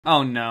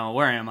Oh no,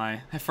 where am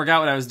I? I forgot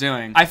what I was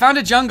doing. I found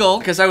a jungle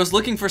because I was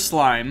looking for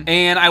slime,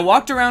 and I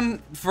walked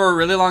around for a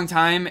really long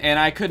time and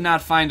I could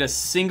not find a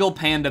single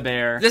panda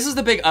bear. This is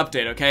the big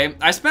update, okay?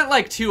 I spent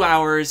like 2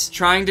 hours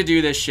trying to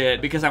do this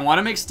shit because I want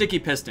to make sticky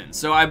pistons.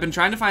 So I've been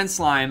trying to find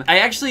slime. I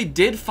actually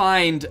did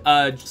find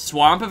a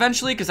swamp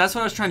eventually because that's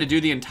what I was trying to do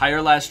the entire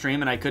last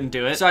stream and I couldn't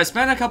do it. So I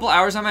spent a couple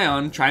hours on my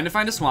own trying to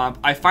find a swamp.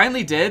 I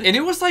finally did, and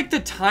it was like the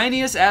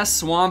tiniest ass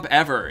swamp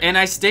ever. And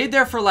I stayed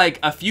there for like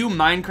a few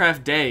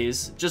Minecraft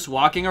days, just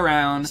walking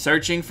around,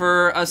 searching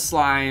for a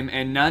slime,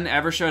 and none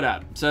ever showed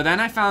up. So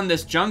then I found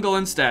this jungle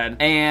instead,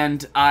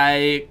 and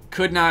I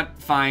could not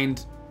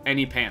find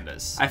any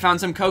pandas. I found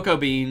some cocoa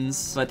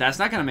beans, but that's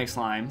not gonna make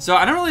slime. So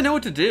I don't really know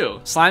what to do.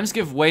 Slimes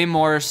give way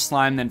more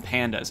slime than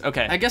pandas.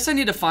 Okay, I guess I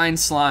need to find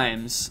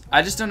slimes.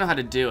 I just don't know how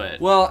to do it.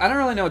 Well, I don't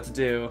really know what to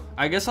do.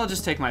 I guess I'll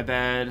just take my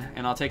bed,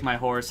 and I'll take my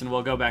horse, and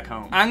we'll go back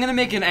home. I'm gonna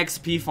make an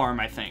XP farm,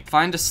 I think.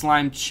 Find a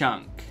slime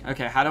chunk.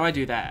 Okay, how do I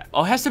do that?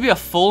 Oh, it has to be a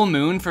full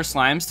moon for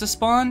slimes to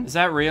spawn? Is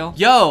that real?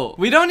 Yo,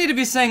 we don't need to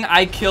be saying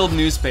I killed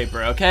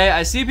newspaper, okay?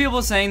 I see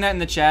people saying that in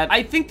the chat.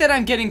 I think that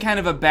I'm getting kind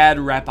of a bad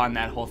rep on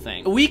that whole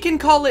thing. We can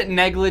call it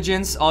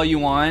negligence all you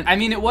want. I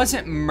mean, it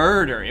wasn't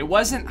murder. It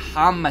wasn't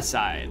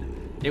homicide.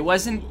 It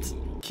wasn't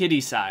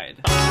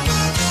kitty-side.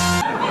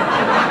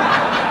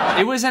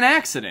 It was an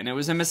accident. It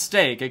was a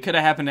mistake. It could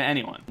have happened to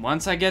anyone.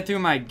 Once I get through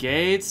my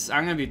gates,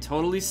 I'm gonna be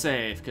totally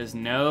safe because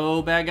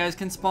no bad guys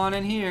can spawn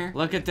in here.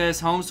 Look at this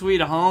home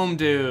sweet home,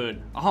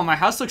 dude. Oh, my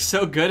house looks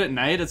so good at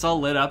night. It's all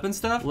lit up and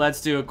stuff.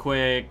 Let's do a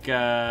quick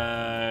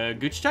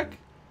gooch check.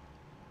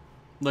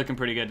 Looking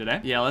pretty good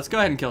today. Yeah, let's go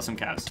ahead and kill some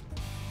cows.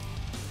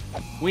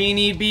 We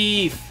need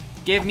beef.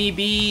 Give me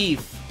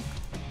beef.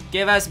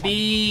 Give us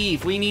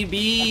beef. We need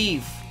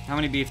beef. How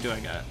many beef do I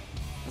got?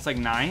 That's like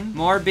 9.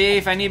 More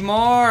beef. I need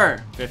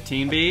more.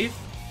 15 beef.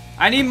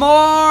 I need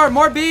more.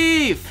 More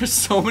beef. There's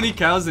so many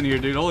cows in here,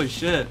 dude. Holy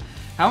shit.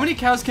 How many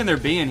cows can there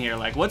be in here?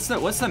 Like, what's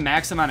the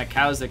max amount of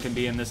cows that can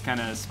be in this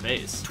kind of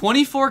space?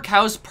 24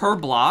 cows per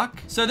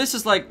block. So this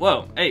is like,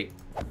 whoa, hey,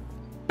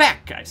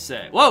 back, I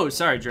say. Whoa,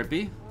 sorry,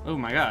 Drippy. Oh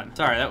my God.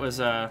 Sorry, that was,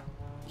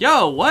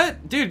 yo,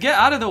 what? Dude, get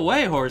out of the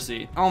way,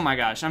 horsey. Oh my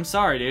gosh, I'm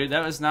sorry, dude.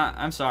 That was not,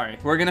 I'm sorry.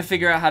 We're gonna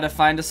figure out how to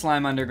find a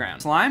slime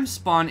underground. Slimes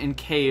spawn in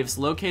caves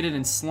located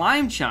in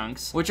slime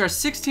chunks, which are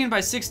 16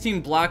 by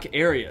 16 block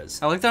areas.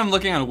 I like that I'm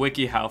looking on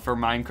WikiHow for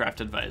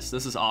Minecraft advice.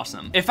 This is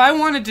awesome. If I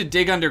wanted to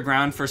dig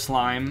underground for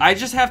slime, I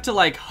just have to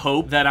like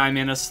hope that I'm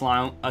in a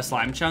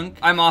slime chunk.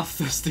 I'm off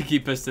the sticky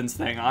pistons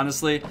thing,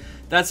 honestly.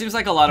 That seems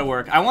like a lot of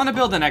work. I want to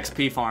build an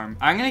XP farm.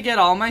 I'm gonna get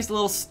all my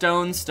little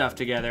stone stuff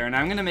together and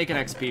I'm gonna make an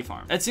XP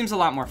farm. It seems a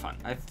lot more fun.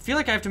 I feel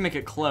like I have to make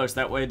it close.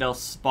 That way they'll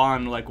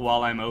spawn like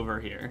while I'm over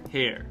here.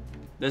 Here.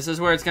 This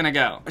is where it's gonna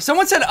go.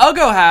 Someone said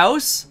Uggo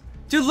house.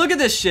 Dude, look at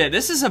this shit.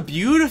 This is a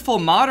beautiful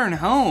modern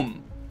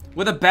home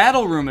with a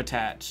battle room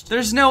attached.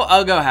 There's no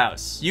Uggo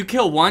house. You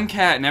kill one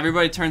cat and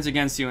everybody turns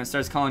against you and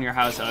starts calling your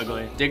house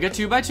ugly. Dig a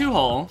 2x2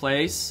 hole.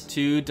 Place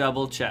 2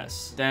 double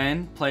chests.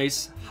 Then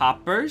place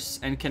hoppers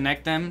and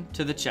connect them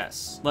to the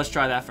chests. Let's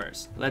try that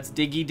first. Let's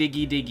diggy,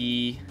 diggy,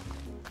 diggy.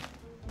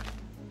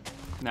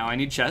 Now I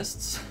need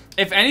chests.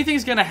 If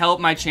anything's gonna help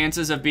my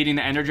chances of beating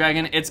the Ender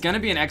Dragon, it's gonna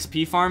be an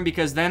XP farm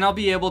because then I'll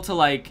be able to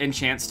like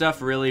enchant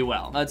stuff really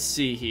well. Let's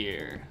see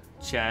here.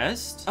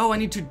 Chest. Oh, I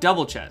need 2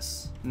 double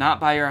chests.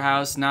 Not by your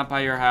house, not by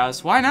your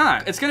house. Why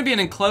not? It's gonna be an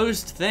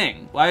enclosed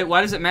thing. Why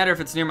does it matter if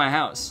it's near my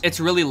house? It's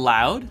really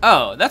loud?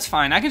 Oh, that's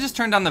fine. I can just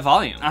turn down the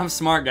volume. I'm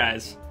smart,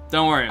 guys.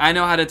 Don't worry, I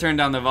know how to turn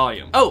down the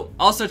volume. Oh,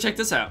 also check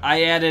this out.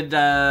 I added,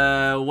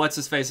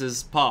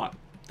 what's-his-face's paw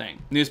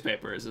thing.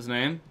 Newspaper is his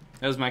name.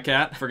 That was my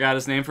cat. Forgot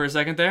his name for a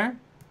second there.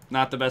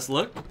 Not the best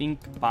look.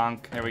 Bink,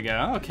 bonk. There we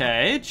go.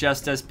 Okay,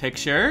 just as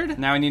pictured.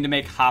 Now I need to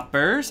make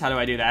hoppers. How do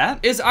I do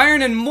that? Is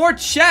iron in more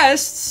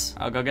chests?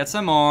 I'll go get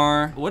some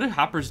more. What do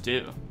hoppers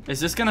do? Is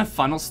this gonna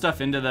funnel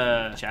stuff into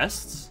the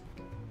chests?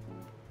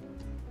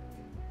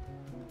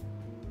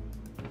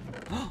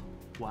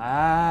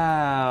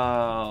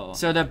 Wow.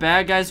 So the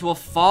bad guys will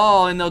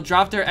fall and they'll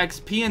drop their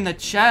XP in the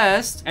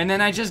chest, and then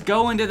I just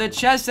go into the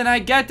chest and I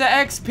get the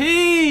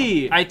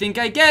XP. I think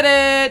I get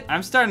it.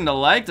 I'm starting to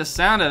like the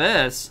sound of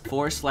this.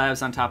 4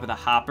 slabs on top of the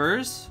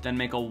hoppers, then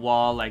make a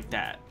wall like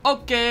that.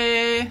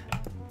 Okay.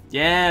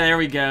 Yeah, there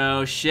we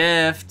go.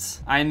 Shift.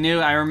 I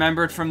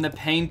remembered from the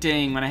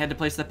painting when I had to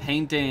place the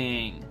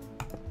painting.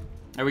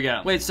 There we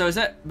go. Wait, so is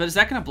that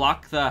gonna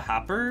block the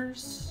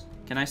hoppers?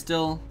 Can I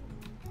still?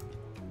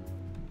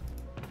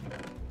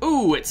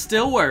 Ooh, it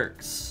still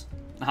works.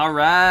 All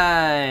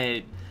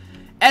right.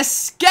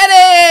 Get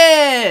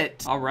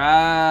it! All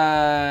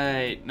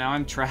right, now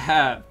I'm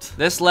trapped.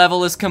 This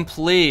level is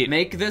complete.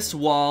 Make this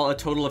wall a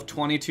total of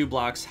 22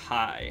 blocks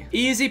high.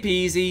 Easy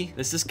peasy.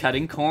 This is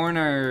cutting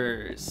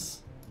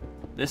corners.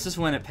 This is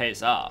when it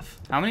pays off.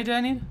 How many do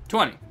I need?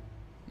 20. All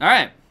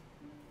right.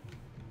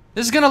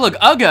 This is gonna look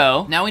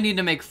uggo. Now we need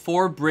to make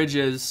 4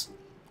 bridges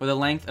with a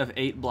length of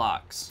 8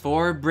 blocks.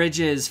 4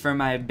 bridges for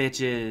my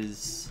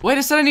bitches. Wait,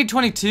 I said I need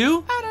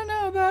 22? I don't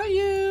know about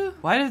you.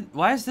 Why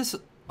does this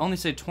only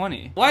say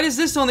 20? Why does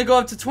this only go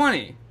up to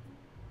 20?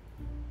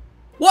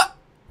 What?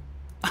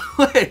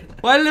 Wait,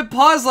 why did it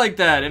pause like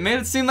that? It made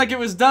it seem like it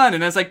was done,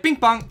 and it's like, ping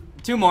pong.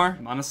 2 more.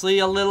 I'm honestly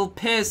a little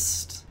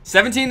pissed.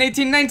 17,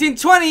 18, 19,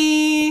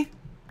 20!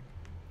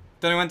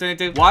 21,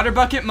 22. Water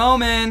bucket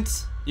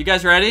moment. You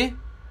guys ready?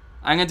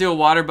 I'm gonna do a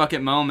water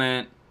bucket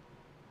moment.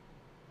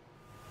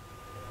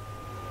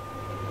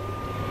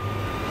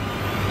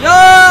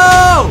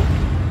 Yo!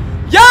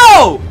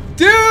 Yo!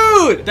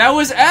 Dude! That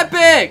was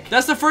epic!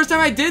 That's the first time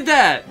I did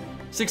that.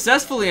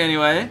 Successfully,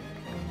 anyway.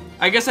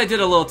 I guess I did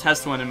a little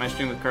test one in my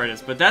stream with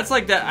Curtis, but that's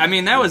like that. I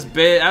mean, that was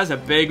big. That was a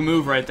big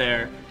move right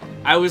there.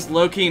 I was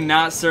low-key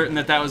not certain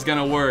that that was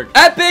gonna work.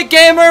 Epic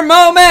gamer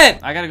moment!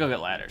 I gotta go get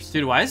ladders.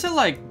 Dude, why is it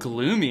like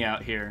gloomy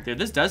out here? Dude,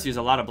 this does use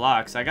a lot of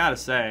blocks, I gotta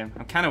say.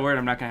 I'm kind of worried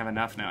I'm not gonna have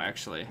enough now,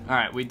 actually. All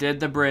right, we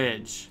did the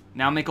bridge.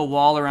 Now make a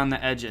wall around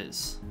the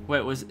edges.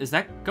 Wait, is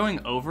that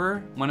going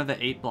over one of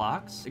the 8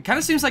 blocks? It kind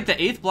of seems like the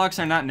 8th blocks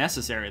are not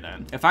necessary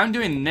then. If I'm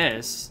doing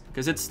this,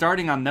 because it's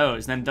starting on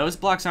those, then those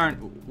blocks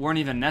weren't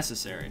even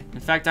necessary. In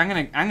fact, I'm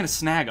gonna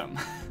snag them.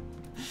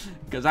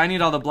 Because I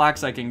need all the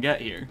blocks I can get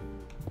here.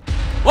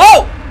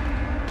 Whoa!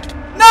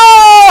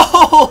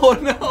 No!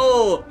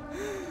 No!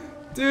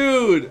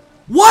 Dude.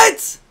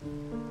 What?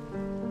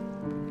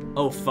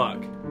 Oh,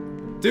 fuck.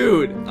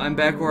 Dude, I'm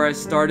back where I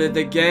started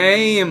the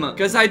game.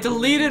 Because I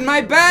deleted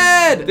my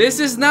bed. This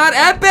is not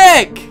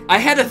epic. I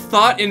had a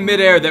thought in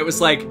midair that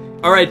was like,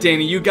 all right,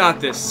 Danny, you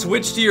got this.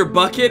 Switch to your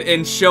bucket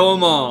and show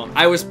them all.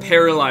 I was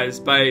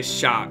paralyzed by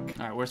shock.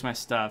 All right, where's my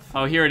stuff?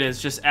 Oh, here it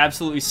is. Just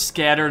absolutely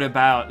scattered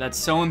about. That's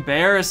so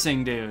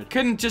embarrassing, dude.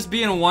 Couldn't just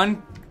be in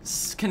one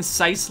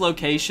concise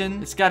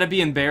location. It's gotta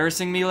be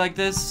embarrassing me like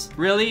this.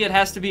 Really? It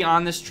has to be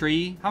on this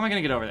tree? How am I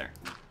gonna get over there?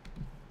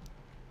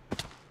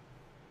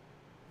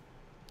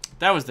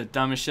 That was the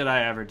dumbest shit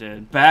I ever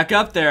did. Back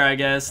up there, I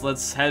guess.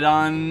 Let's head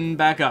on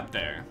back up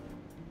there.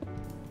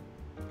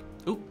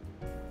 Oop.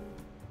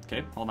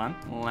 Okay, hold on.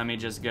 Let me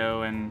just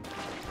go and...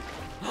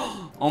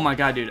 Oh my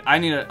god, dude.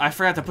 I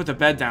forgot to put the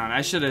bed down.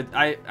 I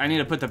need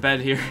to put the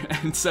bed here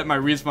and set my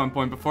respawn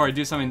point before I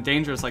do something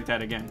dangerous like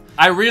that again.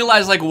 I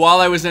realized, like,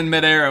 while I was in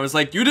midair, I was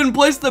like, you didn't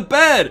place the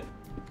bed!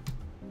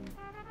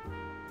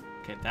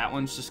 Okay, that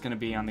one's just gonna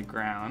be on the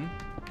ground.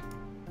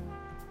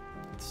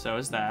 So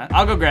is that.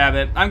 I'll go grab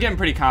it. I'm getting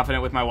pretty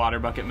confident with my water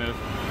bucket move.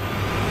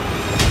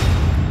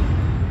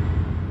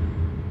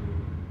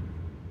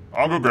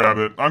 I'll go grab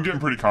it. I'm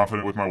getting pretty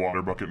confident with my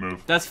water bucket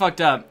move. That's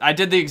fucked up. I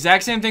did the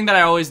exact same thing that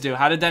I always do.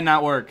 How did that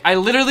not work? I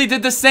literally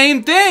did the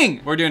same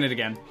thing! We're doing it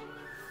again.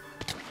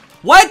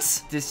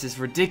 What? This is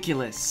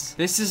ridiculous.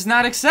 This is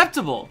not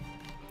acceptable.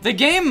 The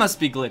game must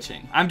be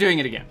glitching. I'm doing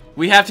it again.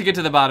 We have to get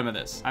to the bottom of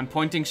this. I'm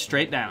pointing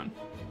straight down.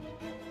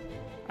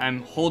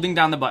 I'm holding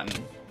down the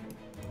button.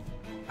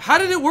 How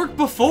did it work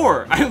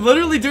before? I'm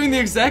literally doing the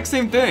exact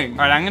same thing. All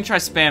right, I'm gonna try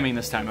spamming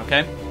this time,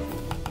 okay?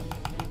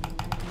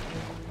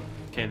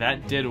 Okay,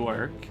 that did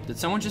work. Did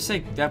someone just say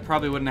that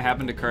probably wouldn't have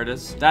happened to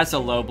Curtis? That's a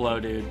low blow,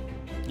 dude.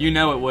 You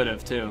know it would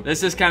have, too.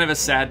 This is kind of a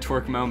sad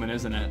twerk moment,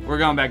 isn't it? We're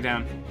going back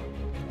down.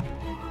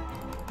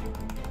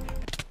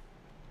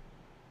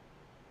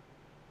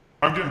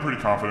 I'm getting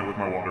pretty confident with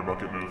my water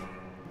bucket move.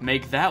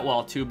 Make that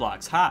wall 2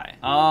 blocks high.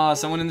 Oh,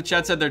 someone in the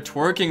chat said they're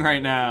twerking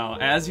right now.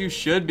 As you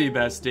should be,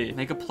 bestie.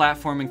 Make a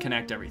platform and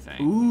connect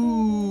everything.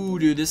 Ooh,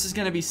 dude, this is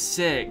gonna be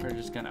sick. We're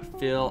just gonna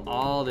fill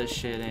all this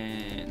shit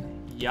in.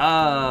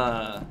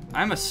 Yeah.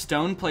 I'm a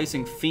stone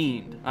placing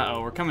fiend.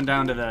 Uh-oh, we're coming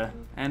down to the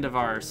end of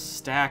our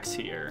stacks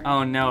here.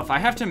 Oh no, if I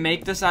have to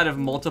make this out of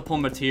multiple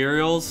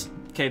materials,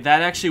 okay,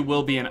 that actually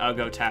will be an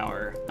Uggo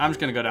tower. I'm just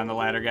gonna go down the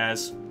ladder,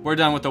 guys. We're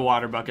done with the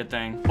water bucket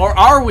thing. Or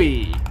are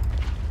we?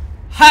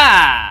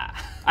 Ha!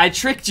 I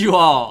tricked you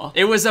all.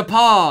 It was a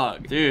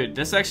pog. Dude,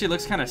 this actually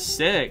looks kind of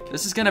sick.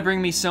 This is gonna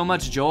bring me so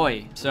much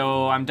joy.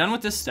 So I'm done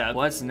with this step.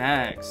 What's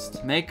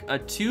next? Make a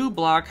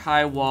 2-block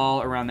high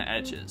wall around the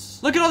edges.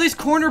 Look at all these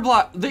corner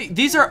blocks.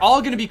 These are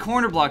all gonna be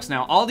corner blocks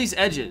now. All these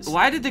edges.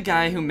 Why did the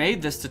guy who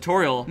made this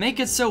tutorial make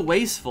it so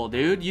wasteful,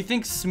 dude? You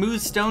think smooth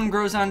stone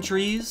grows on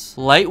trees?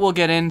 Light will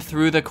get in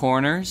through the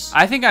corners.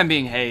 I think I'm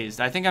being hazed.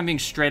 I think I'm being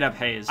straight up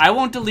hazed. I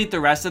won't delete the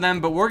rest of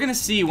them, but we're gonna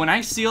see when I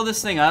seal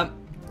this thing up.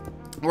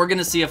 We're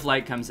gonna see if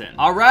light comes in.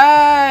 All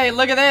right,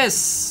 look at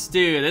this.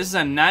 Dude, this is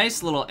a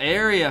nice little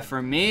area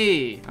for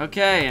me.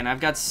 Okay, and I've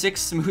got 6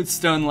 smooth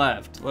stone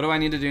left. What do I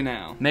need to do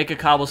now? Make a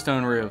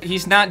cobblestone roof.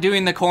 He's not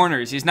doing the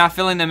corners. He's not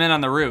filling them in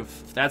on the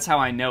roof. That's how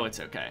I know it's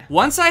okay.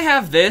 Once I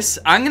have this,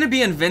 I'm gonna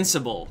be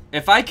invincible.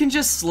 If I can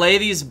just slay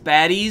these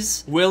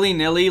baddies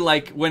willy-nilly,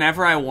 like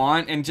whenever I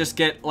want, and just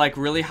get like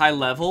really high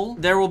level,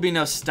 there will be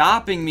no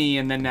stopping me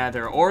in the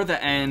nether or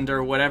the end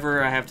or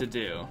whatever I have to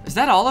do. Is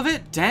that all of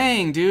it?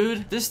 Dang,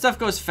 dude. This stuff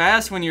goes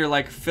fast when you're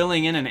like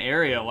filling in an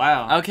area.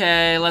 Wow.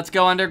 Okay, let's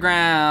go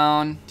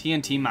underground.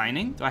 TNT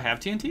mining? Do I have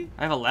TNT?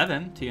 I have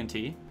 11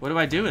 TNT. What do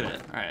I do with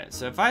it? All right,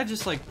 so if I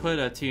just like put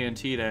a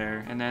TNT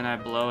there and then I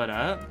blow it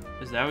up,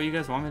 is that what you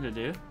guys want me to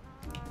do?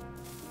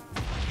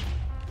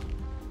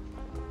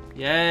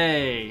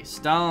 Yay,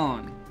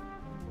 stone.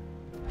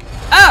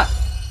 Ah!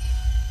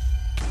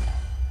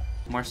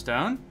 More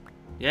stone?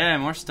 Yeah,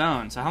 more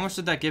stone. So how much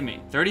did that give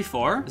me?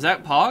 34? Is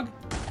that Pog?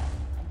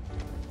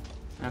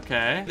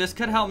 Okay. This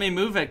could help me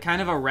move at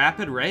kind of a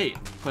rapid rate.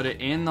 Put it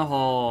in the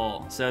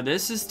hole. So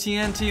this is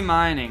TNT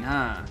mining,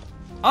 huh?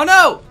 Oh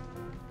no!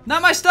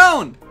 Not my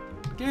stone!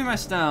 Give me my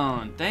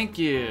stone. Thank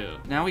you.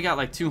 Now we got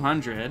like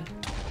 200.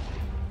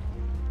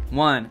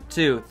 1,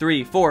 2,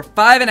 3, 4,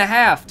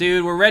 5.5.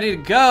 Dude, we're ready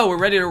to go. We're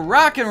ready to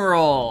rock and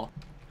roll.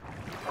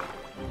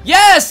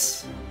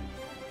 Yes!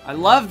 I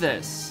love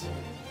this.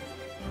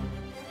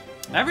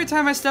 Every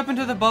time I step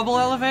into the bubble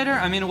elevator,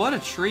 I mean, what a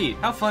treat.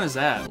 How fun is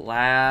that?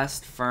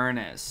 Blast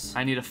furnace.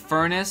 I need a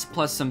furnace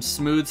plus some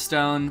smooth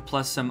stone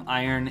plus some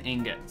iron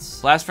ingots.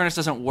 Blast furnace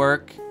doesn't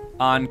work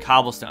on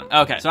cobblestone.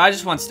 Okay, so I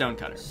just want stone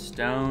cutter.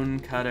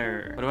 Stone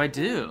cutter. What do I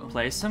do?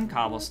 Place some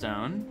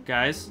cobblestone.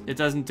 Guys, it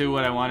doesn't do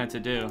what I want it to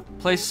do.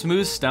 Place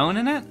smooth stone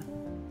in it?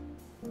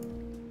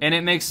 And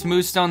it makes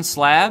smooth stone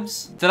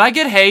slabs? Did I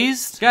get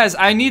hazed? Guys,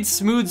 I need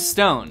smooth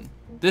stone.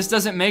 This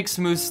doesn't make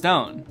smooth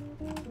stone.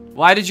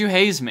 Why did you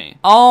haze me?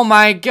 Oh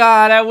my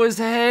god, I was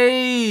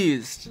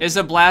hazed. Is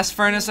a blast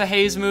furnace a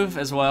haze move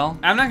as well?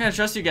 I'm not gonna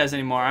trust you guys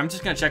anymore. I'm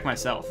just gonna check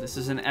myself. This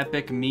is an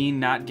epic me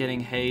not getting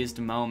hazed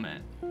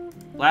moment.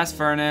 Blast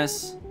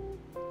furnace.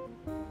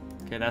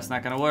 Okay, that's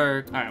not gonna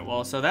work. All right,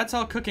 well, so that's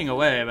all cooking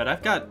away, but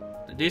I've got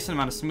a decent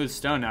amount of smooth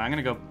stone now. I'm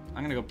gonna go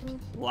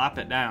plop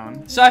it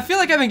down. So I feel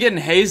like I've been getting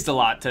hazed a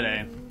lot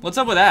today. What's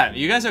up with that? Are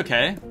you guys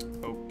okay?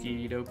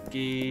 Okie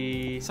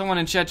dokie. Someone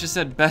in chat just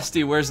said,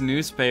 Bestie, where's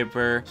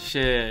newspaper?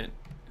 Shit.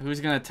 Who's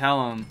gonna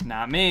tell him?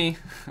 Not me.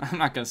 I'm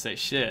not gonna say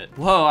shit.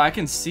 Whoa, I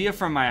can see it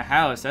from my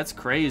house. That's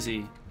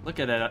crazy. Look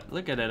at it.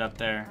 Look at it up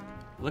there.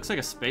 It looks like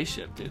a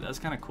spaceship, dude. That's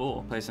kind of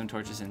cool. Place some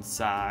torches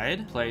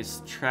inside.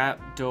 Place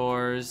trap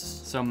doors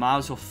so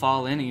mobs will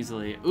fall in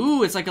easily.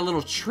 Ooh, it's like a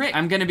little trick.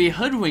 I'm gonna be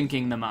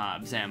hoodwinking the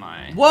mobs, am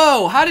I?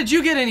 Whoa, how did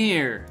you get in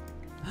here?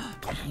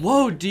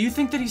 Whoa, do you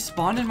think that he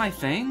spawned in my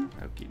thing?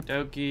 Okie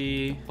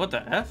dokie. What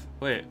the F?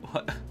 Wait,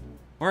 what?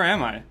 Where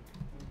am I?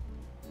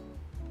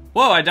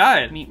 Whoa, I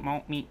died.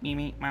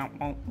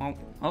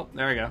 Oh,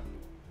 there we go.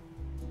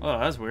 Oh,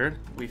 that's weird.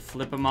 We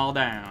flip them all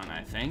down,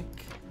 I think.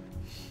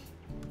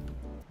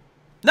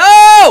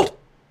 No!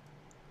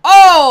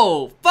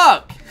 Oh,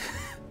 fuck.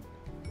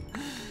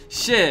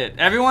 Shit,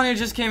 everyone who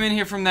just came in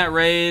here from that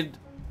raid,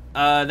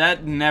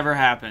 that never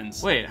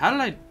happens. Wait, how did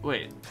I,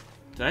 wait,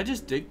 did I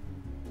just dig?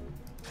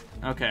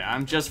 Okay,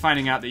 I'm just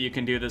finding out that you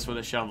can do this with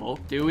a shovel.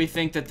 Do we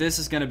think that this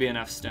is gonna be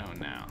enough stone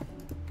now?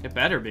 It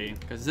better be,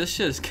 because this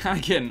shit is kind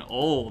of getting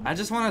old. I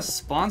just want to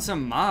spawn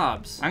some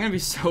mobs. I'm gonna be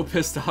so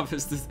pissed off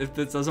if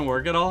this doesn't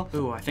work at all.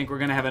 Ooh, I think we're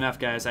gonna have enough,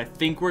 guys. I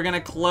think we're gonna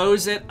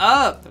close it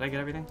up. Did I get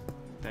everything?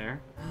 There.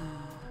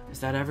 Is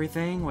that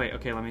everything? Wait,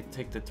 okay, let me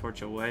take the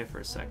torch away for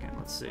a second.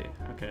 Let's see.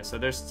 Okay, so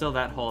there's still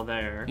that hole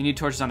there. You need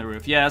torches on the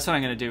roof. Yeah, that's what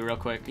I'm gonna do real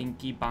quick.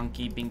 Binky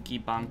bonky,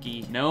 binky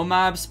bonky. No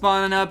mobs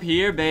spawning up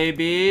here,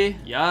 baby.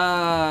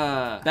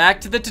 Yeah.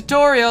 Back to the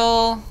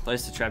tutorial.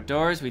 Place the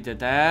trapdoors, we did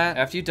that.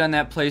 After you've done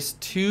that, place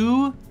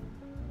 2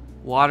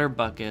 water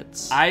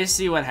buckets. I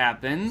see what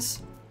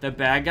happens. The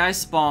bad guys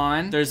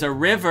spawn. There's a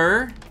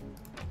river.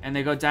 And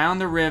they go down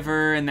the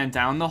river and then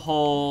down the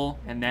hole,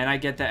 and then I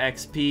get the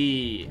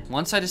XP.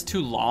 One side is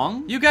too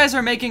long? You guys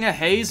are making a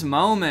haze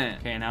moment.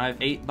 Okay, now I have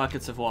 8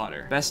 buckets of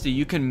water. Bestie,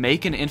 you can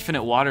make an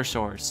infinite water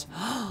source.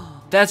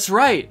 That's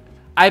right.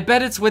 I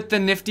bet it's with the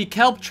nifty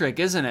kelp trick,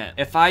 isn't it?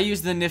 If I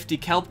use the nifty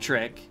kelp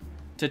trick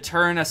to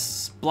turn a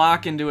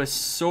block into a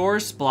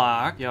source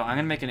block. Yo, I'm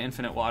gonna make an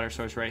infinite water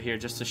source right here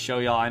just to show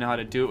y'all I know how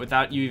to do it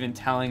without you even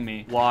telling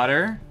me.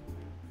 Water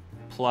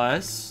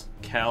plus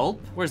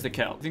kelp. Where's the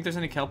kelp? You think there's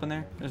any kelp in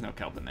there? There's no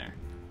kelp in there.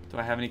 Do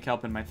I have any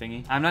kelp in my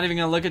thingy? I'm not even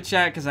gonna look at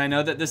chat because I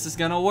know that this is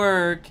gonna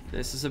work.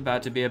 This is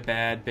about to be a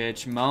bad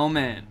bitch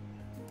moment.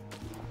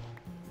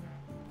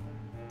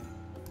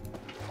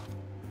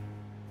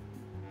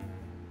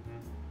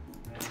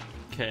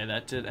 Okay,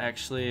 that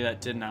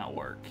did not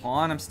work. Hold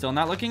on, I'm still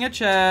not looking at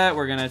chat.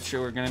 We're gonna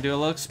do a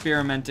little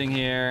experimenting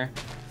here.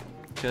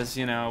 Because,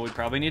 you know, we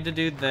probably need to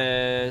do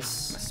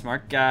this. I'm a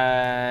smart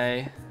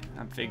guy.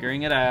 I'm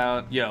figuring it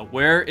out. Yo,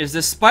 where is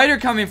this spider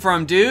coming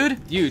from,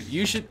 dude? Dude,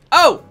 you should...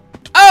 Oh!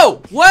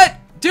 Oh! What?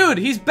 Dude,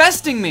 he's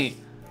besting me.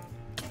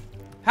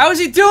 How is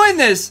he doing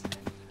this?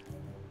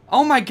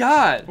 Oh my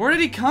god. Where did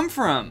he come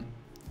from?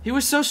 He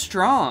was so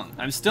strong.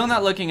 I'm still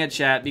not looking at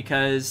chat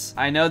because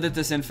I know that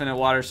this infinite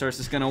water source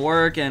is gonna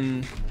work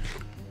and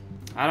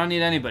I don't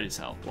need anybody's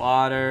help.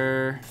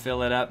 Water,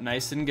 fill it up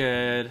nice and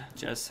good.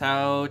 Just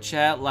how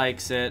chat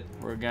likes it.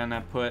 We're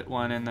gonna put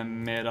one in the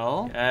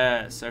middle.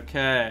 Yes,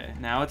 okay.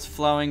 Now it's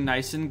flowing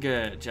nice and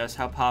good. Just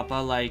how Papa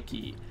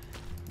likey.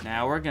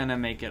 Now we're gonna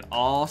make it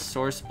all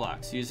source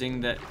blocks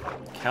using the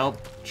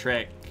kelp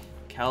trick.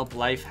 Kelp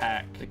life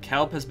hack. The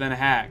kelp has been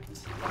hacked.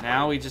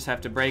 Now we just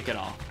have to break it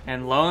all.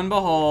 And lo and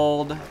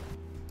behold...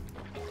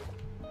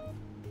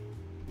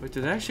 Wait,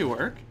 did it actually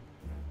work?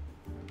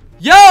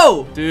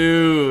 Yo!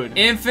 Dude.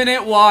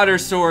 Infinite water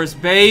source,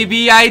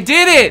 baby. I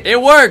did it!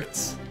 It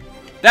worked!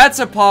 That's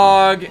a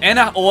pog. And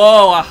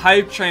whoa, a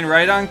hype train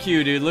right on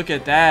cue, dude. Look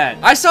at that.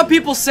 I saw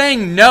people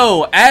saying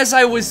no as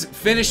I was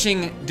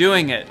finishing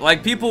doing it.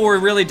 Like, people were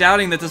really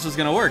doubting that this was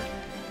gonna work.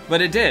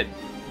 But it did.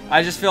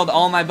 I just filled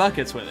all my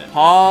buckets with it.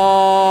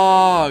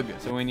 Pog!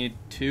 So we need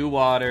 2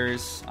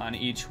 waters on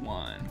each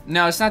one.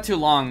 No, it's not too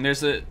long.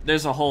 There's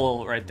a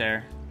hole right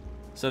there.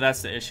 So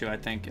that's the issue, I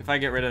think. If I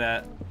get rid of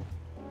that,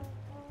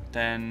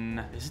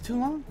 then... Is it too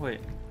long? Wait.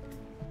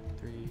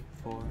 3,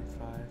 4,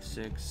 5,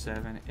 6,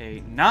 7,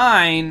 8,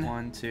 9.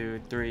 1,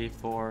 2, 3,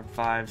 4,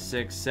 5,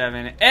 6,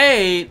 7,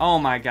 8. Oh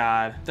my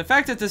god. The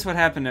fact that this would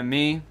happen to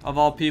me, of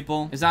all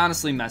people, is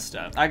honestly messed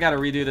up. I gotta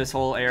redo this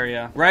whole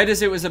area. Right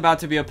as it was about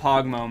to be a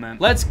Pog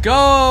moment. Let's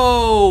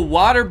go!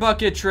 Water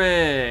bucket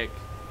trick!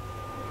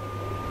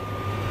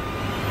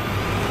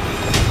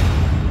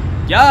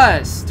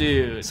 Yes,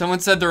 dude. Someone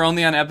said they're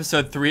only on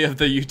episode 3 of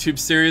the YouTube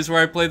series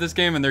where I play this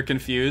game and they're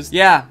confused.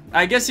 Yeah,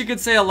 I guess you could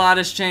say a lot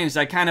has changed.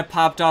 I kind of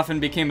popped off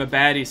and became a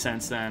baddie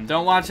since then.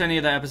 Don't watch any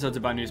of the episodes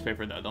about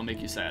newspaper though. They'll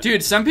make you sad.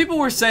 Dude, some people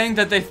were saying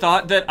that they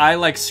thought that I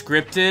like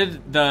scripted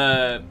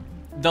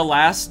the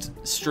last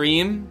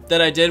stream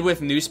that I did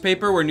with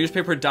newspaper where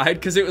newspaper died,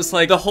 because it was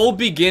like the whole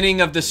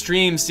beginning of the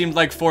stream seemed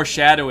like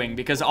foreshadowing,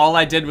 because all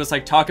I did was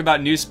like talk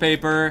about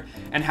newspaper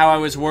and how I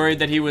was worried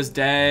that he was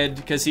dead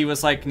because he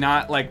was like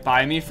not like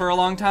by me for a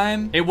long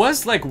time. It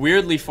was like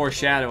weirdly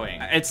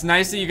foreshadowing. It's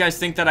nice that you guys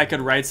think that I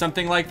could write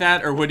something like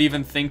that or would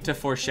even think to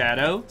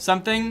foreshadow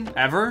something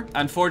ever.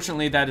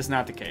 Unfortunately, that is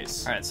not the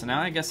case. All right, so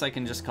now I guess I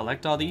can just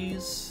collect all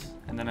these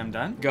and then I'm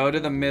done. Go to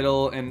the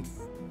middle and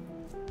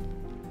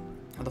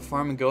the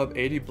farm and go up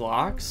 80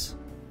 blocks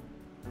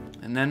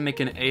and then make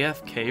an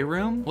AFK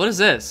room. What is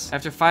this?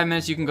 After 5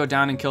 minutes you can go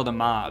down and kill the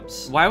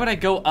mobs. Why would I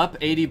go up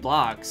 80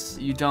 blocks?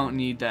 You don't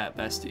need that,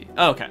 bestie.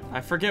 Oh, okay, I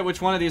forget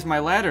which one of these my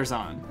ladder's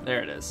on.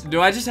 There it is. Do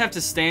I just have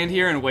to stand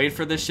here and wait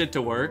for this shit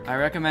to work? I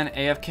recommend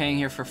AFKing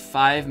here for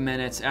 5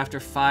 minutes. After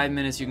 5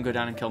 minutes you can go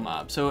down and kill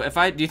mobs. So if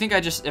I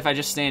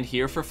just stand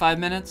here for 5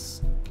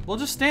 minutes? We'll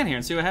just stand here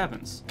and see what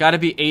happens. Gotta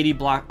be 80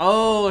 blocks.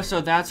 Oh,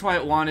 so that's why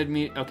it wanted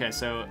me. Okay,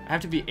 so I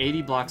have to be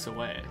 80 blocks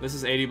away. This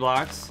is 80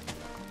 blocks.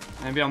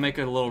 Maybe I'll make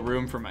a little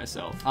room for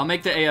myself. I'll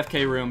make the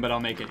AFK room, but I'll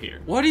make it here.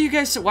 What are you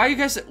guys, why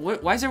is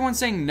everyone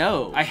saying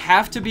no? I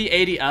have to be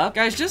 80 up?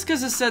 Guys, just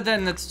because it said that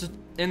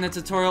in the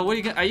tutorial,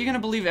 are you gonna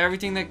believe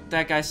everything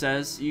that guy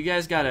says? You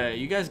guys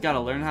gotta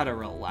learn how to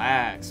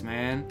relax,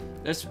 man.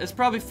 It's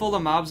probably full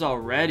of mobs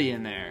already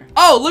in there.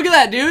 Oh, look at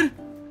that, dude.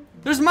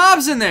 There's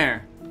mobs in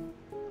there.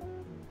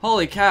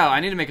 Holy cow,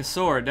 I need to make a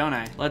sword, don't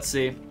I? Let's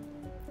see.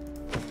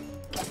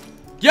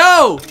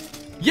 Yo!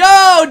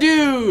 Yo,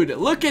 dude!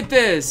 Look at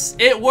this!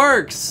 It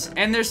works!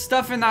 And there's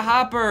stuff in the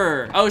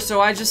hopper! Oh, so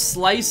I just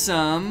slice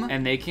them,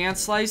 and they can't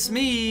slice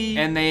me.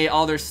 And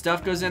all their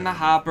stuff goes in the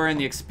hopper, and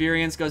the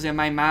experience goes in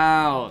my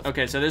mouth.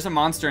 Okay, so there's a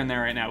monster in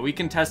there right now. We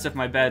can test if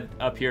my bed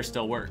up here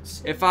still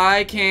works. If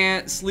I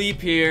can't sleep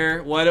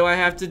here, what do I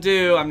have to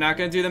do? I'm not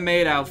gonna do the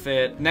maid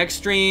outfit. Next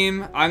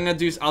stream, I'll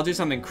do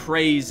something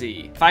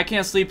crazy. If I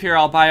can't sleep here,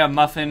 I'll buy a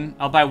muffin.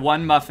 I'll buy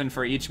 1 muffin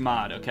for each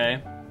mod,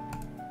 okay?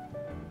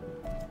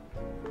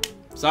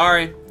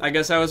 Sorry, I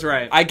guess I was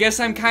right. I guess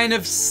I'm kind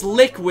of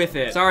slick with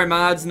it. Sorry,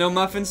 mods, no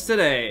muffins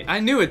today. I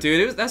knew it,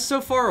 dude. That's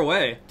so far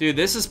away. Dude,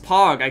 this is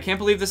Pog. I can't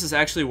believe this is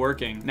actually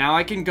working. Now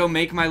I can go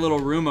make my little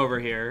room over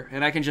here,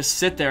 and I can just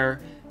sit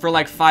there for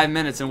like 5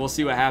 minutes, and we'll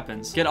see what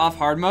happens. Get off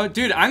hard mode?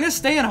 Dude, I'm gonna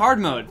stay in hard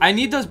mode. I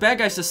need those bad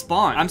guys to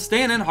spawn. I'm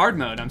staying in hard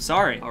mode. I'm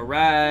sorry. All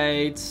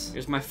right.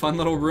 Here's my fun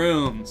little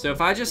room. So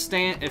if I just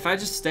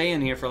stay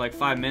in here for like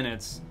 5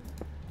 minutes,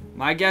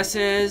 my guess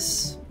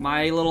is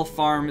my little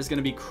farm is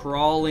gonna be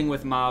crawling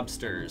with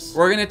mobsters.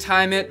 We're gonna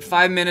time it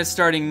 5 minutes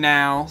starting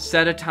now.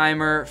 Set a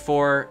timer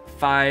for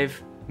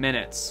 5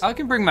 minutes. I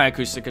can bring my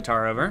acoustic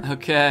guitar over.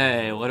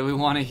 Okay, what do we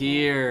want to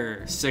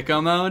hear?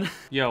 Sicko mode?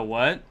 Yo,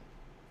 what?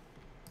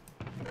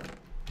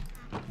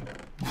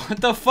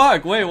 What the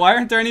fuck? Wait, why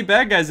aren't there any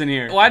bad guys in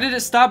here? Why did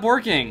it stop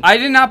working? I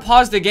did not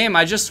pause the game.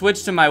 I just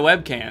switched to my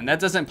webcam. That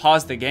doesn't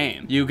pause the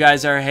game. You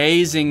guys are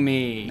hazing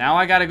me. Now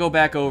I gotta go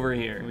back over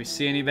here. Can we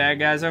see any bad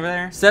guys over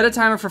there? Set a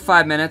timer for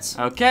 5 minutes.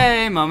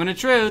 Okay, moment of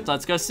truth.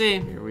 Let's go see.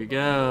 Here we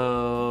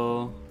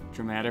go.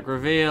 Dramatic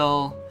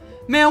reveal.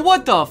 Man,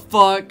 what the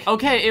fuck?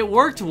 Okay, it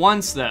worked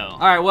once though. All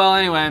right, well,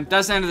 anyway,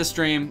 that's the end of the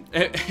stream.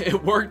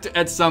 It worked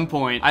at some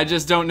point. I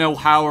just don't know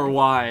how or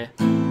why.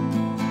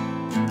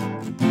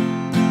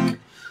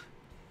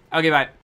 Okay, bye.